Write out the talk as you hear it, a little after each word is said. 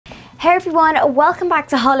Hey everyone, welcome back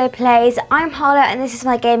to Harlow Plays. I'm Harlow and this is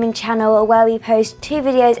my gaming channel where we post 2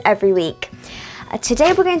 videos every week.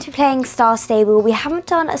 Today we're going to be playing Star Stable. We haven't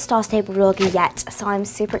done a Star Stable vlog yet, so I'm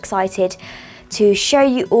super excited to show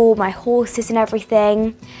you all my horses and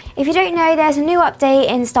everything. If you don't know, there's a new update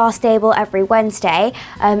in Star Stable every Wednesday.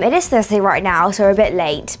 It is Thursday right now, so we're a bit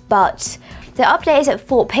late, but the update is at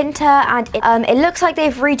Fort Pinter, and it looks like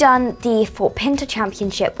they've redone the Fort Pinter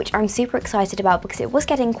Championship, which I'm super excited about because it was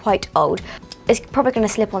getting quite old. It's probably going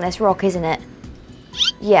to slip on this rock, isn't it?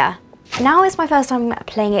 Yeah. Now is my first time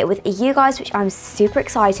playing it with you guys, which I'm super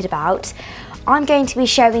excited about. I'm going to be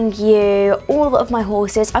showing you all of my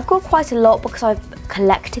horses. I've got quite a lot because I've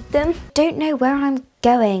collected them. Don't know where I'm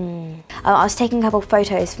going. I was taking a couple of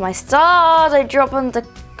photos for my stars. I drop on the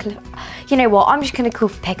cliff. You know what, I'm just gonna call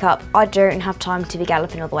for pickup. I don't have time to be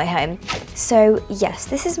galloping all the way home. So yes,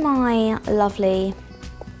 this is my lovely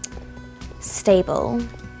stable.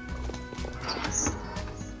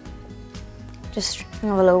 Just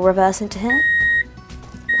have a little reverse into here.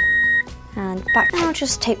 And back now, I'll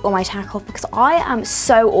just take all my tack off because I am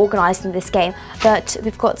so organised in this game. But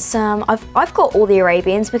we've got some, I've got all the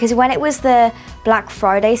Arabians because when it was the Black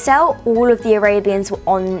Friday sale, all of the Arabians were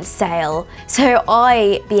on sale. So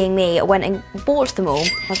I, being me, went and bought them all.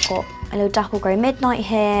 I've got a little Dapple Grey Midnight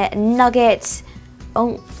here, Nugget,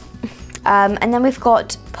 and then we've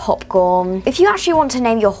got Popcorn. If you actually want to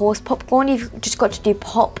name your horse Popcorn, you've just got to do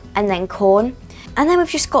pop and then corn. And then we've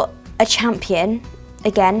just got a champion,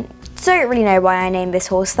 again. Don't really know why I named this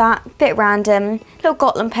horse that. Bit random. Little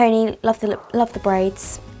Gotland pony. Love the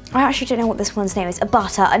braids. I actually don't know what this one's name is. A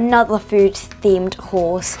Butter, another food-themed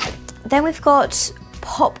horse. Then we've got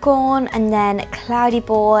Popcorn and then Cloudy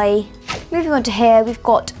Boy. Moving on to here, we've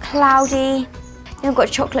got Cloudy. Then we've got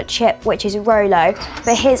Chocolate Chip, which is Rolo,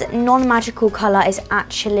 but his non-magical colour is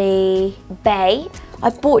actually Bay. I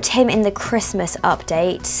bought him in the Christmas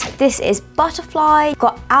update. This is Butterfly. We've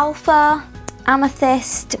got Alpha,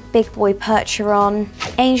 Amethyst, Big Boy Percheron,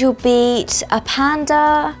 Angel Beat, a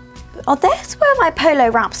Panda. Oh, there's where my polo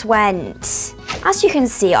wraps went. As you can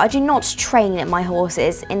see, I do not train my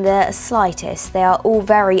horses in the slightest. They are all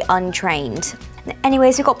very untrained.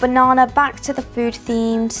 Anyways, we've got Banana, back to the food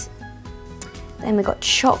themed. Then we've got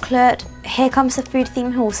Chocolate. Here comes the food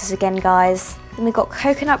themed horses again, guys. Then we've got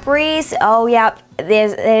Coconut Breeze. Oh yeah,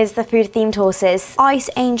 there's the food themed horses.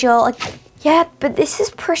 Ice Angel. Yeah, but this is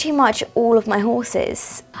pretty much all of my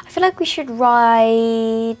horses. I feel like we should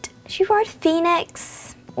ride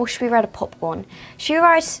Phoenix? Or should we ride a Popcorn? Should we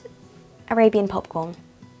ride Arabian Popcorn?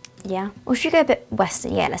 Yeah. Or should we go a bit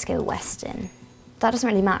Western? Yeah, let's go Western. That doesn't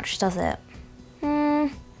really match, does it?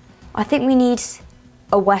 I think we need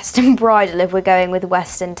a Western bridle if we're going with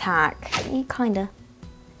Western tack. Yeah, kinda.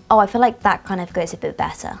 Oh, I feel like that kind of goes a bit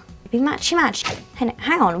better. Be matchy match.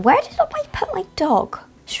 Hang on, where did I put my dog?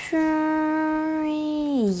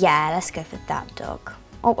 Yeah, let's go for that dog.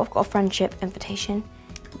 Oh, I've got a friendship invitation.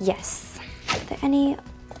 Yes. Are there any?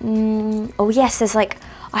 Oh yes, there's like,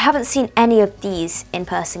 I haven't seen any of these in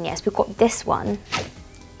person yet. So we've got this one.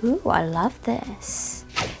 Ooh, I love this.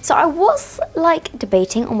 So I was like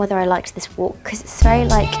debating on whether I liked this walk because it's very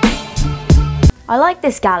like, I like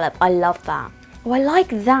this gallop. I love that. Oh, I like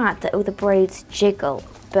that all the braids jiggle.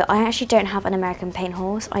 But I actually don't have an American paint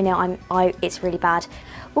horse. I know it's really bad.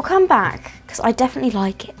 We'll come back because I definitely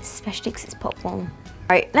like it, especially because it's Popcorn.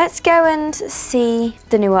 Right, let's go and see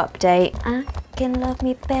the new update. I can love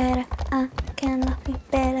me better. I can love me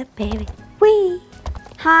better, baby. Whee!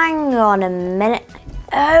 Hang on a minute.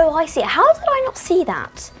 Oh, I see. How did I not see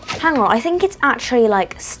that? Hang on, I think it's actually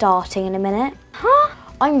like starting in a minute. Huh?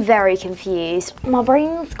 I'm very confused. My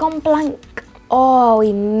brain's gone blank. Oh,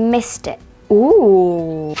 we missed it.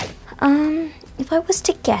 Ooh. If I was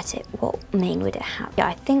to get it, what mane would it have? Yeah,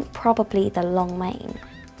 I think probably the long mane.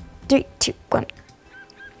 3, 2, 1.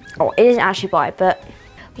 Oh, it isn't actually by, but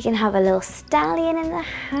we can have a little stallion in the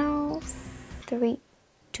house. 3,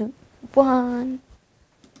 2, 1.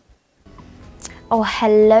 Oh,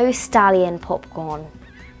 hello, Stallion Popcorn.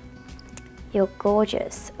 You're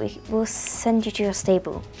gorgeous. We'll send you to your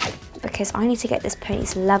stable because I need to get this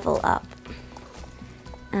pony's level up.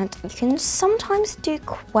 And you can sometimes do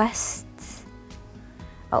quests.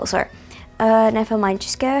 Oh, sorry. Never mind.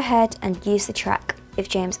 Just go ahead and use the track if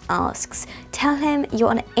James asks. Tell him you're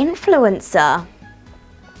an influencer.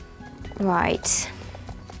 Right.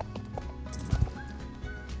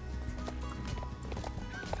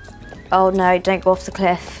 Oh no, don't go off the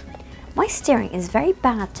cliff. My steering is very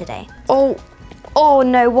bad today. Oh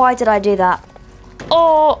no, why did I do that?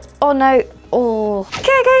 Oh no. Oh.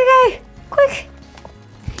 Go, quick.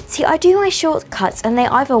 See, I do my shortcuts and they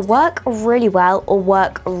either work really well or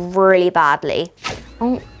work really badly.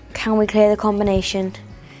 Oh, can we clear the combination?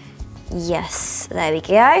 Yes, there we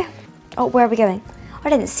go. Oh, where are we going? I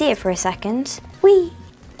didn't see it for a second. Whee!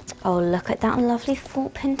 Oh, look at that lovely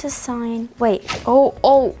 4-pinter sign. Wait,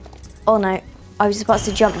 oh no. I was about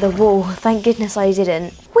to jump the wall. Thank goodness I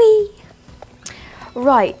didn't. Whee!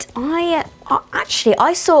 Right, actually,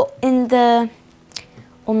 I saw on their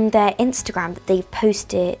Instagram that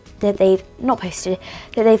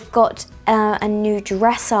they've got a new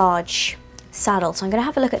dressage saddle. So I'm gonna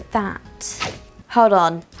have a look at that. Hold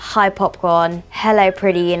on. Hi, Popcorn. Hello,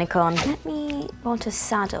 pretty unicorn. Let me go on to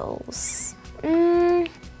saddles. So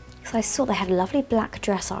I saw they had a lovely black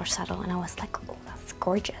dressage saddle and I was like, oh, that's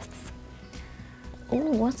gorgeous. Oh,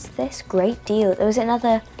 what's this? Great deal. There was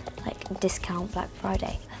another like discount Black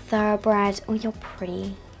Friday. Thoroughbred. Oh, you're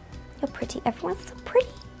pretty. You're pretty. Everyone's so pretty.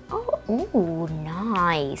 Oh, ooh,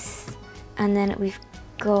 nice. And then we've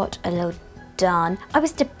got a little dun. I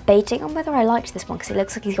was debating on whether I liked this one because it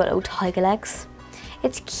looks like he's got little tiger legs.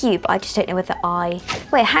 It's cute, but I just don't know whether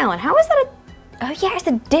Wait, hang on. How is that oh yeah, it's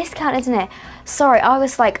a discount, isn't it? Sorry, I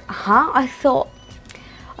was like, huh? I thought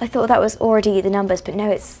that was already the numbers, but no,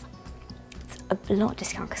 it's a lot of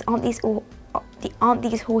discount because aren't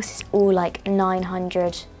these horses all like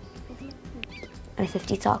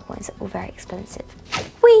 950 star coins? They're all very expensive.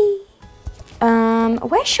 Whee!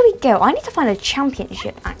 Where should we go? I need to find a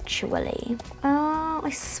championship actually. I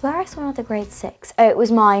swear I saw another grade 6. Oh, it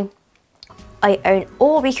was I own,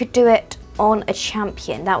 or we could do it on a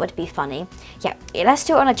champion. That would be funny. Yeah, let's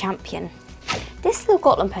do it on a champion. This little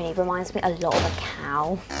Gotland pony reminds me a lot of a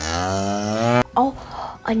cow.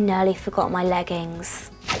 Oh, I nearly forgot my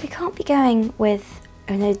leggings. We can't be going with,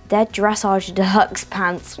 oh no, they're dressage deluxe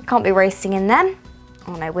pants. We can't be racing in them.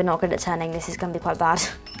 Oh no, we're not good at turning. This is going to be quite bad.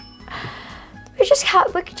 We're just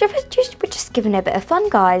giving it a bit of fun,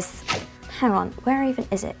 guys. Hang on, where even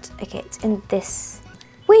is it? Okay, it's in this.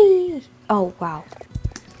 Whee! Oh, wow.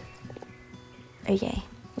 Okay,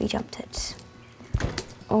 we jumped it.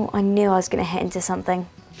 Oh, I knew I was going to hit into something.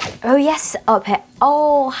 Oh, yes, up here.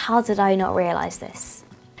 Oh, how did I not realise this?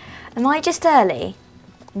 Am I just early?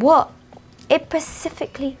 What? It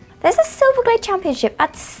specifically... There's a Silver Glade Championship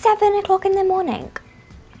at 7 o'clock in the morning.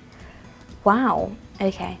 Wow.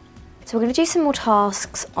 Okay. So we're going to do some more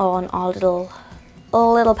tasks on our little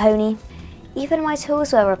pony. Even my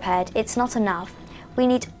tools were repaired. It's not enough. We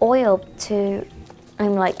need oil to...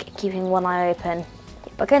 I'm like keeping one eye open.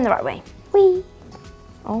 But going the right way. Whee!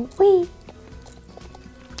 Oh, whee!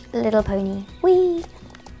 Little pony. Whee!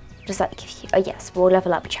 Does that give you... Oh yes, we'll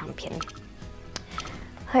level up a champion.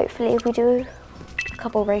 Hopefully if we do a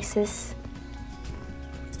couple races.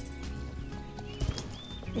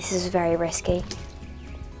 This is very risky.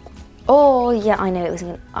 Oh yeah, I know it was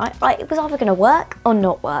gonna... it was either gonna work or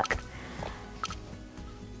not work.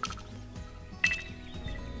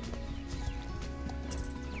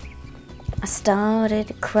 I started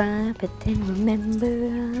to cry, but then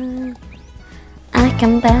remember I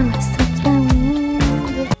can bear myself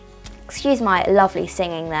down. Excuse my lovely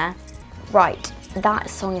singing there. Right, that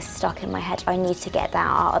song is stuck in my head. I need to get that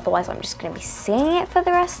out, otherwise I'm just going to be singing it for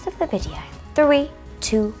the rest of the video. 3,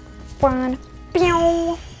 2, 1,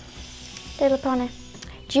 pew! Little pony.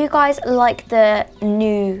 Do you guys like the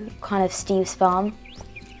new kind of Steve's Farm?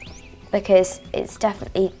 Because it's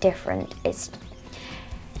definitely different. It's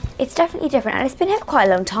definitely different, and it's been here for quite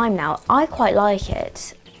a long time now. I quite like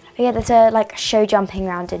it. But yeah, there's a like show jumping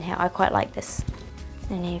around in here. I quite like this.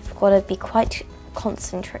 And you've got to be quite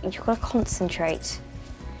concentrate. You've got to concentrate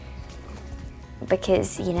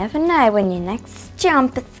because you never know when your next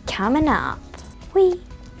jump is coming up. Whee!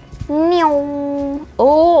 Meow!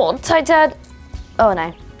 Oh, tighthead! Oh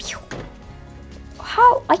no!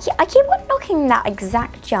 How I keep on knocking that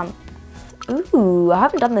exact jump. Ooh, I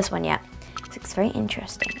haven't done this one yet. It's very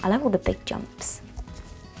interesting. I love all the big jumps.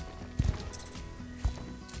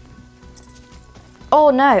 Oh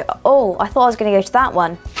no! Oh, I thought I was going to go to that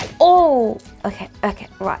one. Oh! Okay,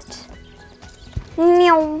 right.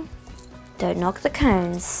 Meow! Don't knock the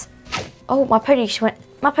cones. Oh, my pony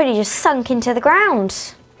just sunk into the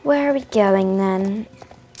ground. Where are we going then?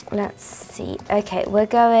 Let's see. Okay, we're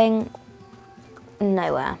going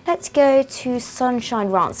nowhere. Let's go to Sunshine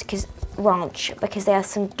Ranch because there are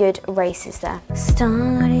some good races there.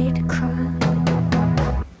 Started to cry.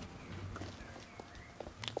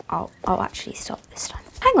 I'll actually stop this time.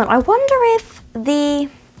 Hang on, I wonder if the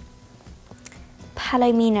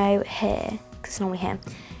Palomino here, because it's normally here,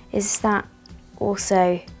 is that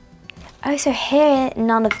also... Oh, so here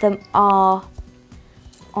none of them are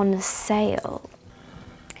on sale.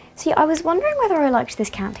 See, I was wondering whether I liked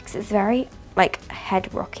this camp because it's very, like,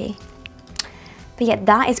 head rocky. But yeah,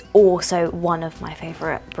 that is also one of my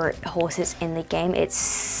favourite horses in the game. It's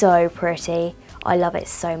so pretty. I love it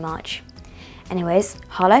so much. Anyways,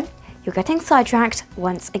 Harlow, you're getting sidetracked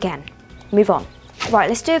once again. Move on. Right,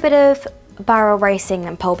 let's do a bit of barrel racing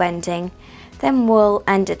and pole bending. Then we'll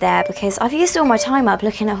end it there because I've used all my time up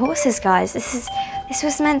looking at horses, guys. This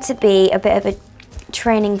was meant to be a bit of a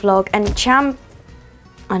training vlog, and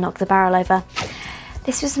I knocked the barrel over.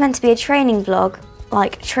 This was meant to be a training vlog,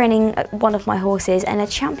 like training one of my horses, and a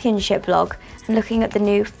championship vlog and looking at the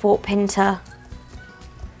new Fort Pinter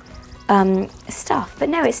stuff. But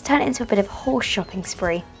no, it's turned into a bit of horse shopping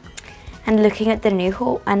spree and looking at the new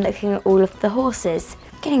horse and looking at all of the horses.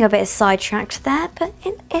 Getting a bit sidetracked there, but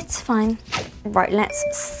it's fine. Right, let's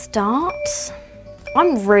start.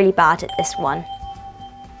 I'm really bad at this one.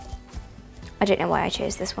 I don't know why I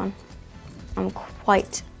chose this one. I'm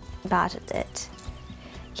quite bad at it.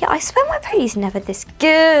 Yeah, I swear my pony's never this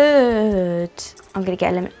good. I'm gonna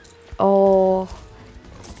get a limit. Oh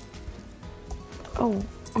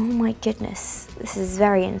my goodness. This is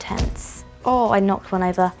very intense. Oh, I knocked one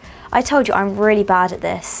over. I told you I'm really bad at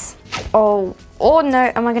this. Oh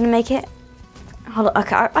no, am I gonna make it? Hold on,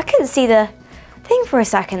 okay, I couldn't see the thing for a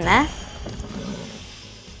second there.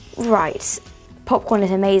 Right, Popcorn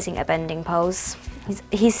is amazing at bending poles.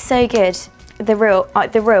 He's so good. The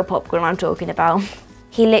real Popcorn I'm talking about.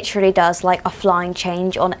 He literally does like a flying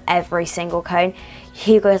change on every single cone.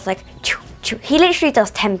 He goes like, choo, choo. He literally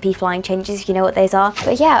does 10p flying changes, if you know what those are.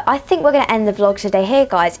 But yeah, I think we're gonna end the vlog today here,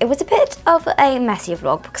 guys. It was a bit of a messy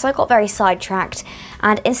vlog because I got very sidetracked,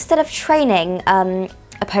 and instead of training a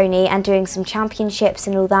pony and doing some championships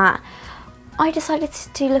and all that, I decided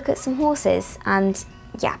to look at some horses, and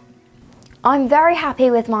yeah. I'm very happy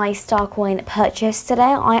with my Star Coin purchase today.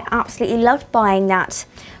 I absolutely loved buying that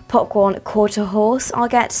Popcorn quarter horse. I'll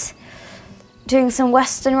get doing some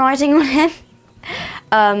Western riding on him.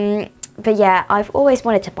 But yeah, I've always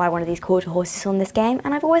wanted to buy one of these quarter horses on this game,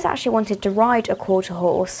 and I've always actually wanted to ride a quarter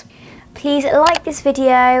horse. Please like this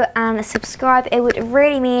video and subscribe. It would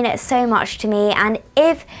really mean so much to me. And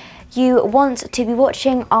if you want to be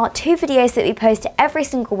watching our 2 videos that we post every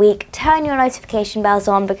single week, turn your notification bells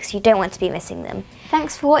on because you don't want to be missing them.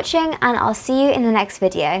 Thanks for watching, and I'll see you in the next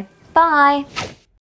video. Bye!